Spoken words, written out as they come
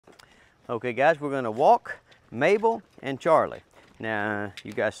Okay guys, we're gonna walk Mabel and Charlie. Now,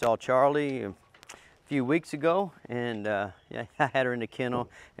 you guys saw Charlie a few weeks ago, and yeah, I had her in the kennel,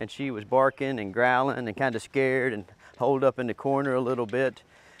 and she was barking and growling and kind of scared and holed up in the corner a little bit.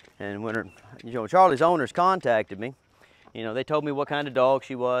 And when Charlie's owners contacted me, they told me what kind of dog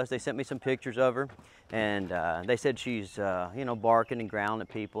she was. They sent me some pictures of her, and they said she's, barking and growling at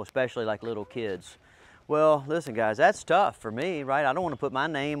people, especially like little kids. Well, listen guys, that's tough for me, right? I don't want to put my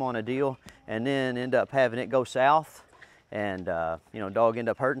name on a deal and then end up having it go south and, dog end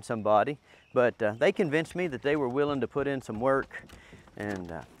up hurting somebody. But they convinced me that they were willing to put in some work.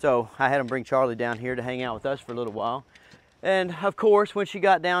 And so I had them bring Charlie down here to hang out with us for a little while. And of course, when she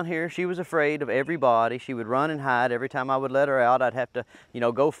got down here, she was afraid of everybody. She would run and hide. Every time I would let her out, I'd have to,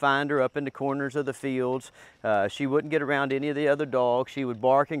 go find her up in the corners of the fields. She wouldn't get around any of the other dogs. She would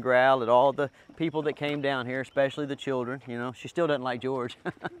bark and growl at all the people that came down here, especially the children. She still doesn't like George.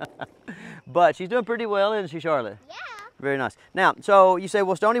 But she's doing pretty well, isn't she, Charlotte? Yeah. Very nice. Now, so you say,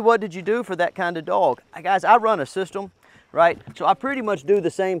 well, Stonnie, what did you do for that kind of dog? Guys, I run a system, right? So I pretty much do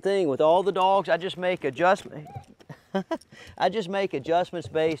the same thing with all the dogs. I just make adjustments. I just make adjustments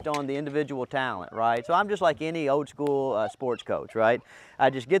based on the individual talent, right? So I'm just like any old school sports coach, right? I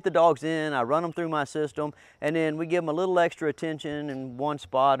just get the dogs in, I run them through my system, and then we give them a little extra attention in one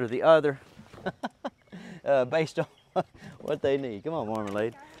spot or the other based on what they need. Come on,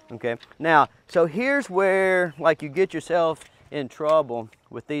 Marmalade. Okay, now, so here's where you get yourself in trouble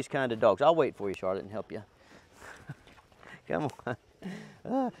with these kind of dogs. I'll wait for you, Charlotte, and help you. Come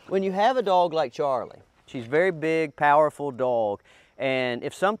on. When you have a dog like Charlie, she's a very big, powerful dog, and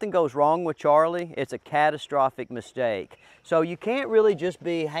if something goes wrong with Charlie, it's a catastrophic mistake. So you can't really just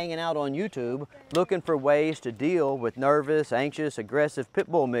be hanging out on YouTube looking for ways to deal with nervous, anxious, aggressive pit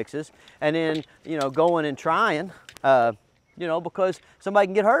bull mixes, and then, going and trying, because somebody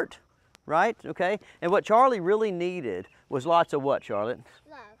can get hurt, right? Okay, and what Charlie really needed was lots of what, Charlotte?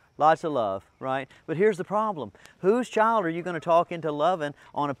 Love. Lots of love, right? But here's the problem. Whose child are you going to talk into loving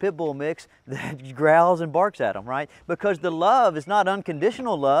on a pit bull mix that growls and barks at them, right? Because the love is not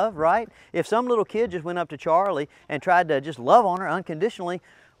unconditional love, right? If some little kid just went up to Charlie and tried to just love on her unconditionally,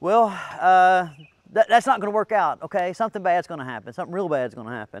 well, that's not going to work out, okay? Something bad's going to happen. Something real bad's going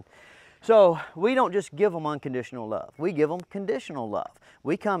to happen. So we don't just give them unconditional love. We give them conditional love.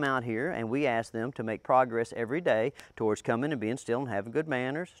 We come out here and we ask them to make progress every day towards coming and being still and having good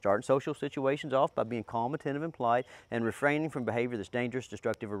manners, starting social situations off by being calm, attentive, and polite, and refraining from behavior that's dangerous,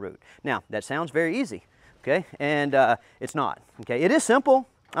 destructive, or rude. Now, that sounds very easy, okay? And it's not, okay? It is simple.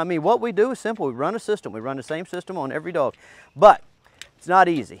 I mean, what we do is simple. We run a system. We run the same system on every dog. But it's not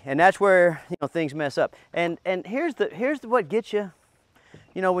easy, and that's where things mess up. And here's what gets you,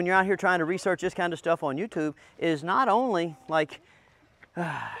 when you're out here trying to research this kind of stuff on YouTube, is not only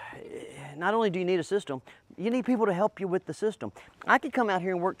do you need a system, you need people to help you with the system. I could come out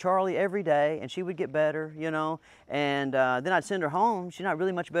here and work Charlie every day and she would get better, and then I'd send her home. She's not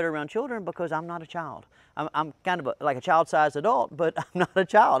really much better around children because I'm not a child. I'm kind of like a child-sized adult, but I'm not a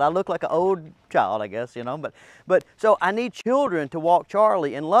child. I look like an old child, I guess, But so I need children to walk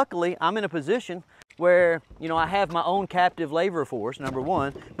Charlie, and luckily I'm in a position where, I have my own captive labor force, number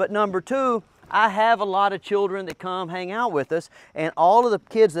one, but number two, I have a lot of children that come hang out with us, and all of the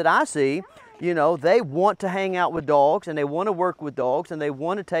kids that I see, they want to hang out with dogs, and they want to work with dogs, and they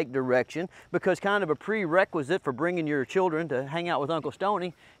want to take direction, because kind of a prerequisite for bringing your children to hang out with Uncle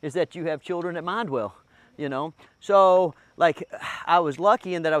Stonnie is that you have children that mind well, So, I was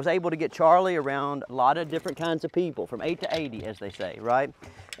lucky in that I was able to get Charlie around a lot of different kinds of people, from 8 to 80, as they say, right?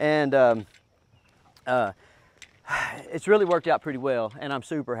 And it's really worked out pretty well, and I'm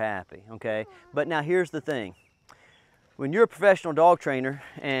super happy, okay? But now here's the thing. When you're a professional dog trainer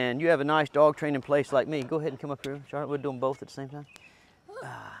and you have a nice dog training place like me, go ahead and come up here, Charlotte. We're doing both at the same time.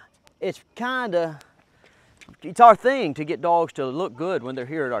 It's our thing to get dogs to look good when they're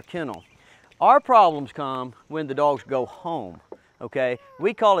here at our kennel. Our problems come when the dogs go home, okay?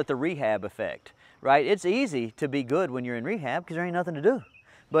 We call it the rehab effect, right? It's easy to be good when you're in rehab because there ain't nothing to do.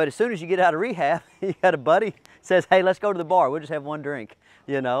 But as soon as you get out of rehab, you got a buddy says, hey, let's go to the bar. We'll just have one drink,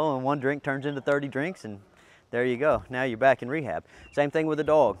 and one drink turns into 30 drinks, and there you go. Now you're back in rehab. Same thing with a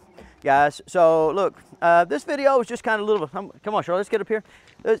dog. Guys, so look, this video is just kind of a little, come on, Charlotte, let's get up here.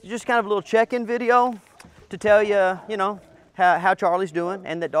 It's just kind of a little check-in video to tell you, how Charlie's doing,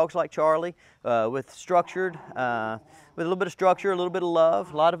 and that dogs like Charlie with a little bit of structure, a little bit of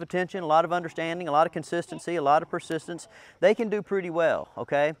love, a lot of attention, a lot of understanding, a lot of consistency, a lot of persistence, they can do pretty well,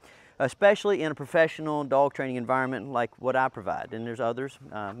 okay? especially in a professional dog training environment like what I provide. And there's others,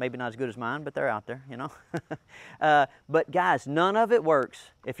 maybe not as good as mine, but they're out there, you know. But guys, none of it works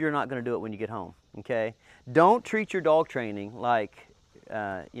if you're not going to do it when you get home, okay? Don't treat your dog training like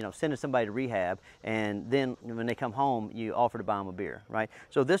you know, sending somebody to rehab, and then when they come home, you offer to buy them a beer, right?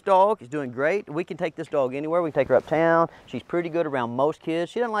 So this dog is doing great. We can take this dog anywhere. We can take her uptown. She's pretty good around most kids.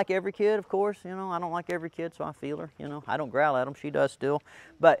 She doesn't like every kid, of course. You know, I don't like every kid, so I feel her. You know, I don't growl at them. She does still.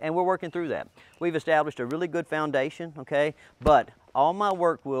 And we're working through that. We've established a really good foundation, okay? But all my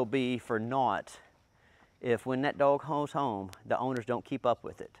work will be for naught if when that dog goes home, the owners don't keep up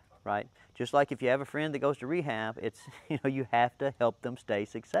with it, right? Just like if you have a friend that goes to rehab, it's, you know, you have to help them stay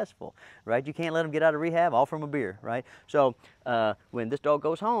successful, right? You can't let them get out of rehab, offer them a beer, right? So when this dog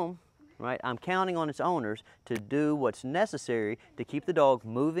goes home, right, I'm counting on its owners to do what's necessary to keep the dog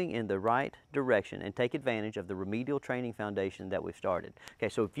moving in the right direction and take advantage of the remedial training foundation that we've started. Okay,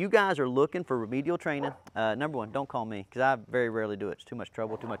 so if you guys are looking for remedial training, number one, don't call me, because I very rarely do it. It's too much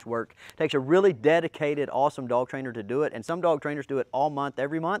trouble, too much work. It takes a really dedicated, awesome dog trainer to do it, and some dog trainers do it all month,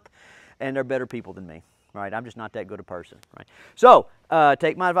 every month, and they're better people than me, right? I'm just not that good a person, right? So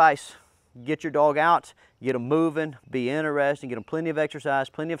take my advice. Get your dog out, get them moving, be interesting, get them plenty of exercise,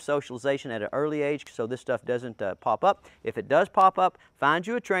 plenty of socialization at an early age so this stuff doesn't pop up. If it does pop up, find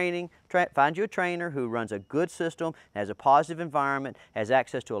you a trainer who runs a good system, has a positive environment, has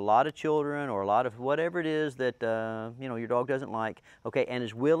access to a lot of children or a lot of whatever it is that you know, your dog doesn't like, okay, and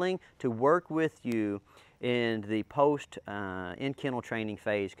is willing to work with you in the post in-kennel training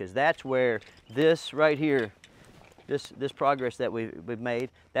phase, because that's where this right here, this progress that we've made,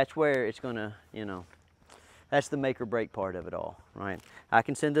 that's where it's gonna, you know, that's the make or break part of it all, right? I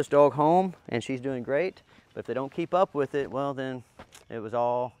can send this dog home and she's doing great, but if they don't keep up with it, well then it was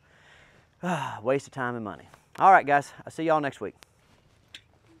all waste of time and money. All right guys, I'll see y'all next week.